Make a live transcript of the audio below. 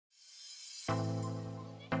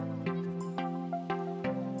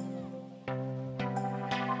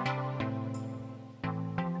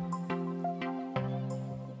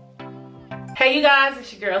Hey you guys,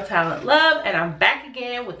 it's your girl Talent Love, and I'm back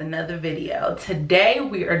again with another video. Today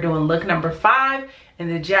we are doing look number 5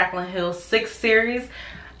 in the Jaclyn Hill 6 series.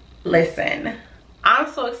 Listen,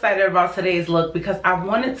 I'm so excited about today's look because I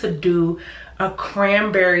wanted to do a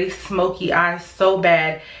cranberry smoky eye so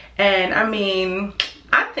bad. And I mean,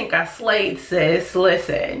 I think I slayed, sis.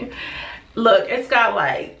 Listen. Look, it's got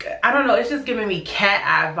like, I don't know, it's just giving me cat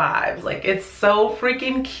eye vibes. Like, it's so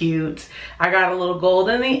freaking cute. I got a little gold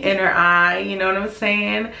in the inner eye, you know what I'm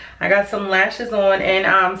saying? I got some lashes on,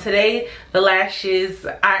 and today the lashes,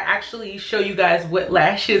 I actually show you guys what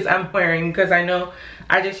lashes I'm wearing because I know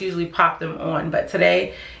I just usually pop them on. But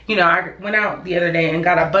today, you know, I went out the other day and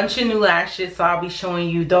got a bunch of new lashes, so I'll be showing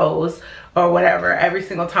you those or whatever every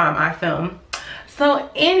single time I film.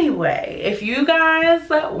 So anyway, if you guys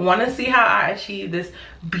want to see how I achieve this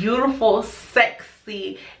beautiful,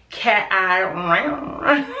 sexy cat eye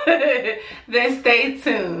round, then stay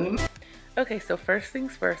tuned. Okay, so first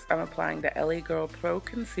things first, I'm applying the LA Girl Pro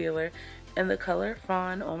Concealer in the color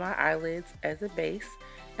Fawn on my eyelids as a base.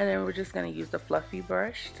 And then we're just going to use the fluffy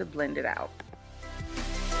brush to blend it out.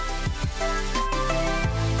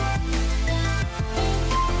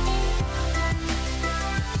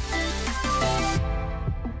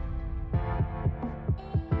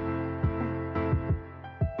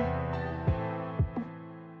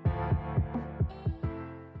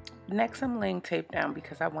 Next, I'm laying tape down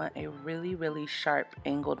because I want a really, really sharp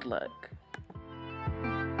angled look.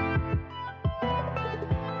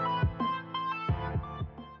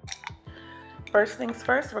 First things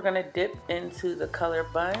first, we're going to dip into the color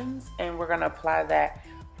Bunz, and we're going to apply that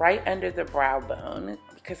right under the brow bone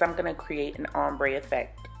because I'm going to create an ombre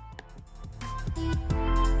effect.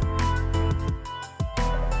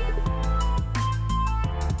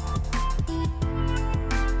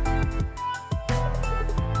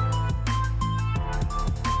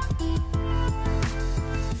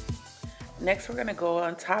 Next, we're going to go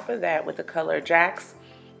on top of that with the color Jacz,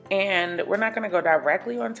 and we're not going to go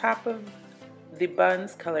directly on top of the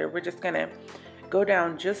Bunz color. We're just going to go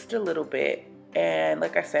down just a little bit, and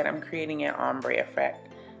like I said, I'm creating an ombre effect.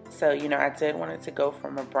 So, you know, I did want it to go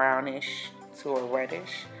from a brownish to a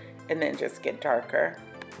reddish and then just get darker.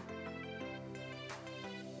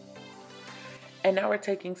 And now we're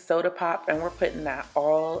taking Soda Pop and we're putting that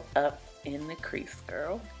all up in the crease,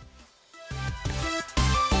 girl.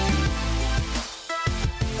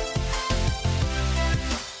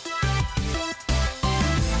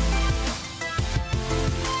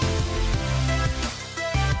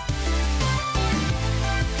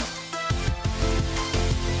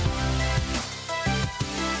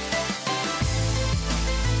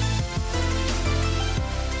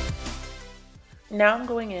 Now I'm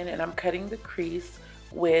going in and I'm cutting the crease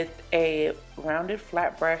with a rounded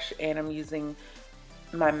flat brush, and I'm using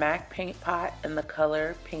my MAC paint pot in the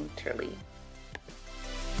color Painterly.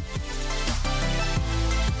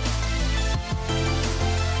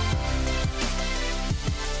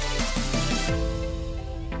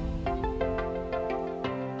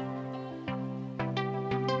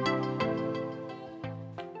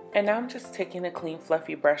 And now I'm just taking a clean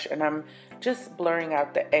fluffy brush and I'm just blurring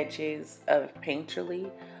out the edges of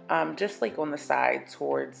Painterly, just like on the side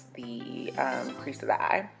towards the crease of the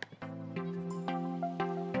eye.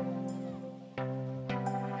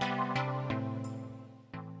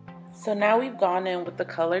 So now we've gone in with the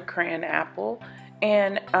color Cranapple,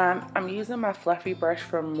 and I'm using my fluffy brush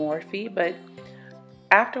from Morphe, but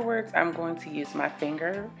afterwards I'm going to use my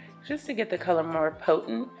finger just to get the color more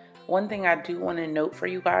potent. One thing I do want to note for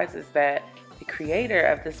you guys is that the creator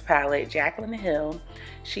of this palette, Jaclyn Hill,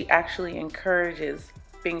 she actually encourages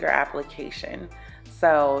finger application.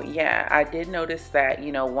 So yeah, I did notice that,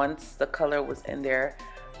 you know, once the color was in there,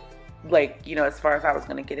 like, you know, as far as I was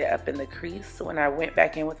going to get it up in the crease, when I went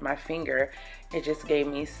back in with my finger, it just gave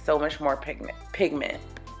me so much more pigment.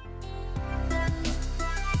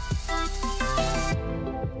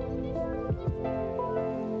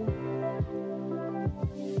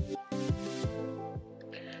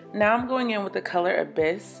 Now I'm going in with the color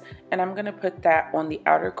Abyss, and I'm going to put that on the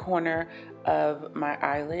outer corner of my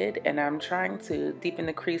eyelid, and I'm trying to deepen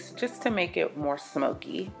the crease just to make it more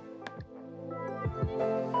smoky.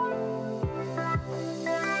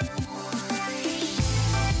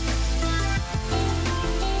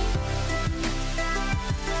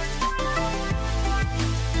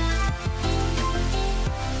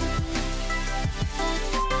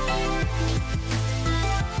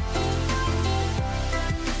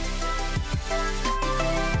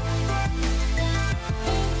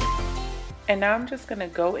 And now I'm just gonna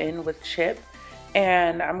go in with chip,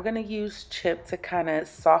 and I'm gonna use chip to kind of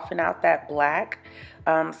soften out that black.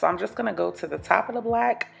 So I'm just gonna go to the top of the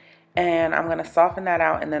black and I'm gonna soften that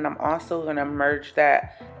out, and then I'm also gonna merge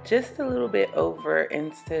that just a little bit over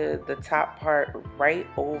into the top part, right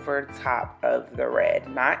over top of the red,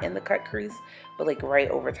 not in the cut crease, but like right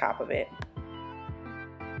over top of it.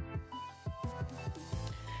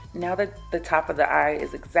 Now that the top of the eye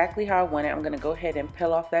is exactly how I want it, I'm gonna go ahead and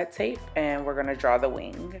peel off that tape and we're gonna draw the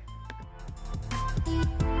wing.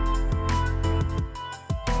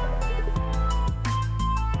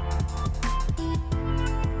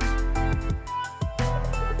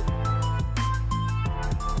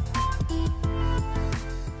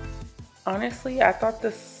 Honestly, I thought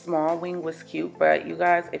the small wing was cute, but you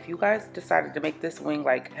guys, if you guys decided to make this wing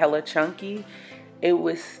like hella chunky, it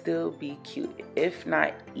would still be cute, if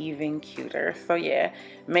not even cuter. So yeah,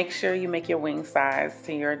 make sure you make your wing size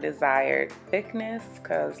to your desired thickness,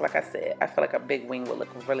 because like I said, I feel like a big wing would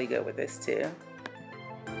look really good with this too.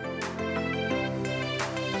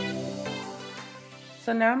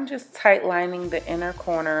 So now I'm just tight lining the inner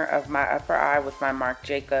corner of my upper eye with my Marc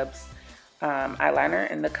Jacobs eyeliner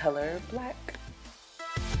in the color black.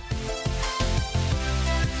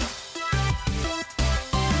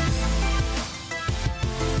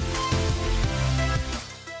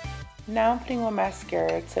 Now I'm putting on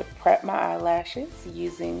mascara to prep my eyelashes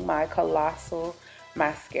using my Colossal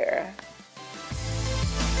mascara.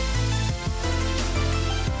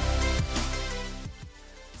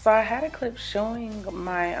 So I had a clip showing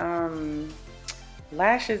my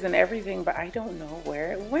lashes and everything, but I don't know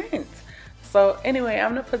where it went. So anyway, I'm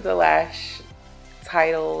gonna put the lash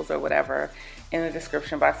titles or whatever in the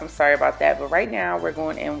description box. I'm sorry about that, but right now we're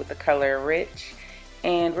going in with the color Rich,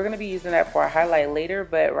 and we're gonna be using that for our highlight later,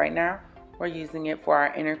 but right now we're using it for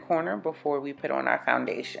our inner corner before we put on our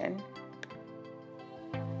foundation.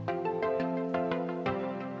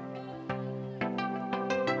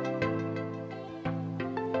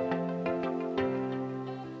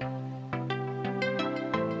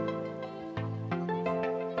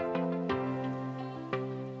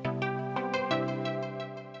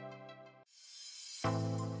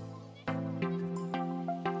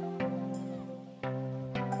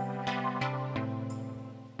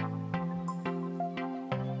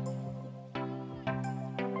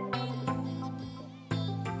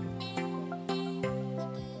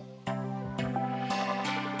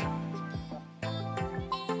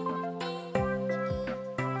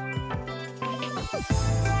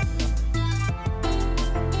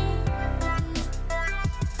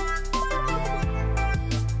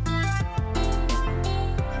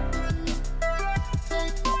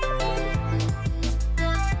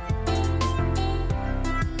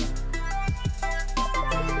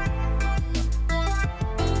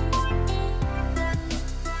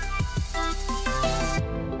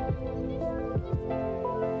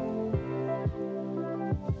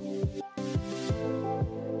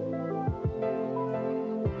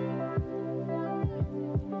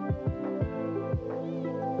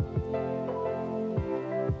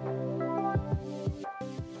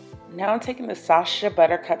 Now I'm taking the Sacha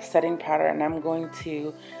Buttercup setting powder and I'm going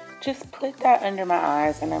to just put that under my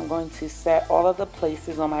eyes, and I'm going to set all of the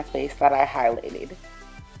places on my face that I highlighted.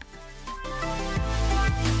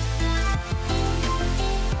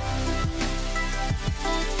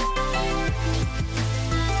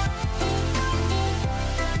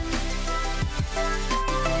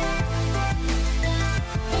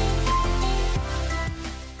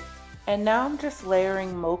 And now I'm just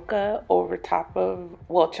layering Mocha over top of,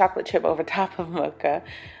 well, chocolate chip over top of Mocha.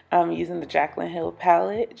 I'm using the Jaclyn Hill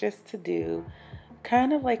palette just to do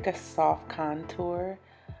kind of like a soft contour,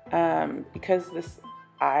 because this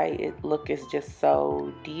eye look is just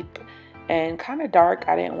so deep and kind of dark.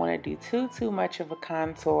 I didn't want to do too much of a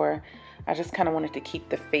contour. I just kind of wanted to keep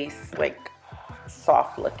the face like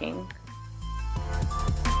soft looking.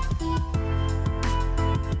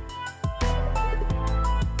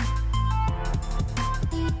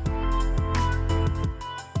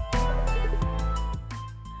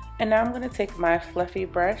 And now I'm going to take my fluffy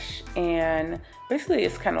brush, and basically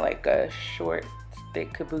it's kind of like a short,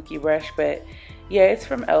 thick kabuki brush, but yeah, it's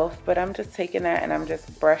from e.l.f., but I'm just taking that and I'm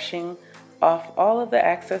just brushing off all of the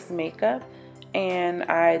excess makeup, and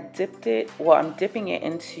I dipped it, well, I'm dipping it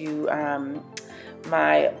into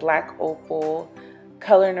my black Opal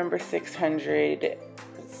color number 600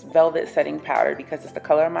 velvet setting powder, because it's the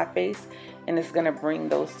color of my face and it's going to bring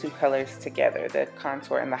those two colors together, the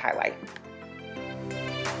contour and the highlight.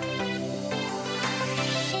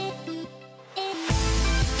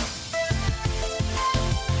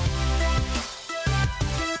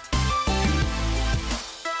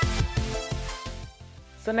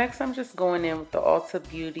 So next I'm just going in with the Ulta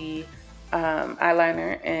Beauty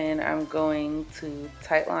eyeliner, and I'm going to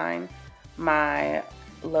tightline my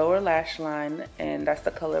lower lash line, and that's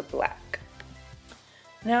the color Black.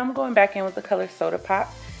 Now I'm going back in with the color Soda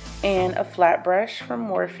Pop and a flat brush from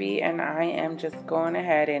Morphe, and I am just going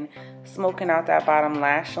ahead and smoking out that bottom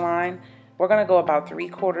lash line. We're going to go about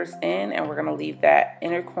 3/4 in, and we're going to leave that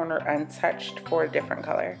inner corner untouched for a different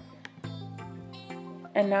color.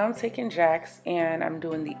 And now I'm taking Jacz and I'm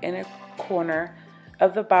doing the inner corner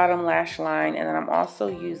of the bottom lash line, and then I'm also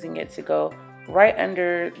using it to go right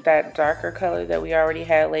under that darker color that we already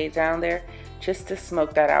had laid down there, just to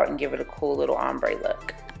smoke that out and give it a cool little ombre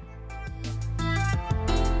look.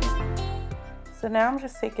 So now I'm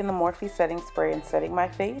just taking the Morphe setting spray and setting my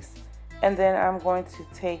face, and then I'm going to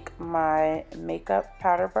take my makeup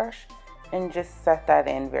powder brush and just set that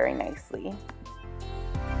in very nicely.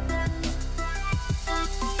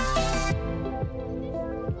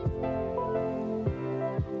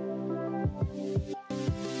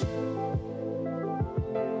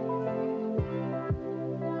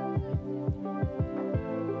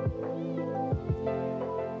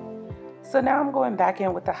 So now I'm going back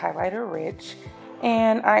in with the highlighter Rich,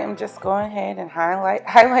 and I am just going ahead and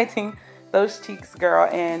highlighting those cheeks, girl.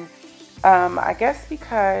 And I guess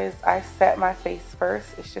because I set my face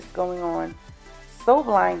first, it's just going on so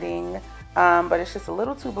blinding, but it's just a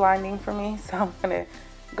little too blinding for me. So I'm gonna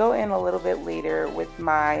go in a little bit later with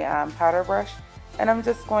my powder brush, and I'm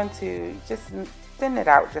just going to just thin it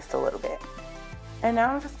out just a little bit. And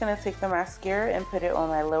now I'm just gonna take the mascara and put it on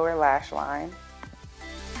my lower lash line.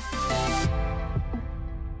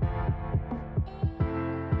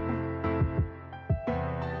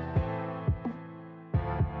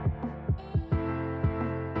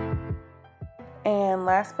 And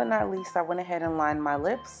last but not least, I went ahead and lined my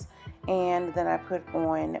lips, and then I put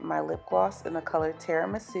on my lip gloss in the color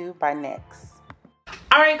Tiramisu by NYX.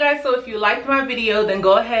 Alright guys, so if you liked my video, then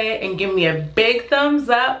go ahead and give me a big thumbs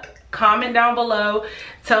up. Comment down below.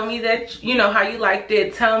 Tell me that, you know, how you liked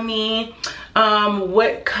it. Tell me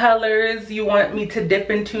what colors you want me to dip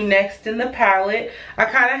into next in the palette. I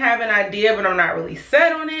kind of have an idea, but I'm not really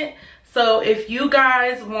set on it. So if you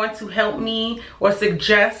guys want to help me or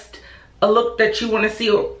suggest a look that you want to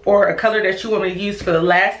see, or a color that you want me to use for the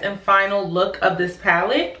last and final look of this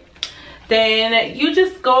palette, then you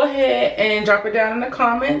just go ahead and drop it down in the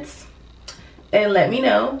comments and let me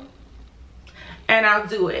know, and I'll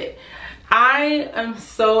do it. I am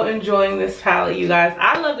so enjoying this palette, you guys.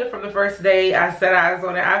 I loved it from the first day I set eyes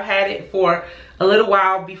on it. I've had it for a little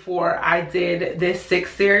while before I did this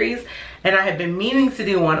 6 series, and I have been meaning to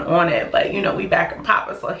do one on it, but you know, we back and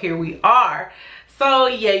papa, so here we are. So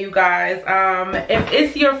yeah, you guys, if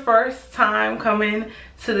it's your first time coming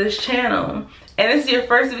to this channel and it's your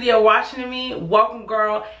first video watching me, welcome,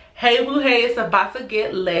 girl. Hey boo, hey, it's about to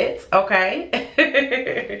get lit, okay?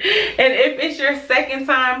 And if it's your second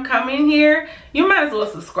time coming here, you might as well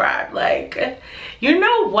subscribe. Like, you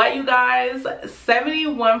know what, you guys,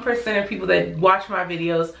 71% of people that watch my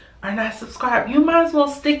videos are not subscribed. You might as well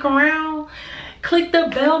stick around. Click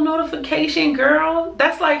the bell notification, girl.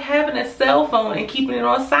 That's like having a cell phone and keeping it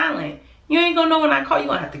on silent. You ain't gonna know when I call. You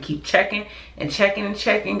gonna have to keep checking and checking and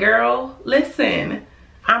checking, girl. Listen,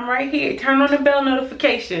 I'm right here. Turn on the bell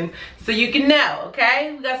notification so you can know,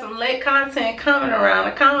 okay? We got some lit content coming around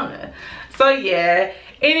the corner. So yeah,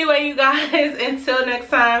 anyway, you guys, until next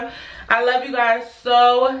time, I love you guys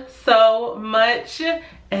so much.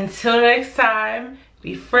 Until next time,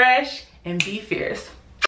 be fresh and be fierce.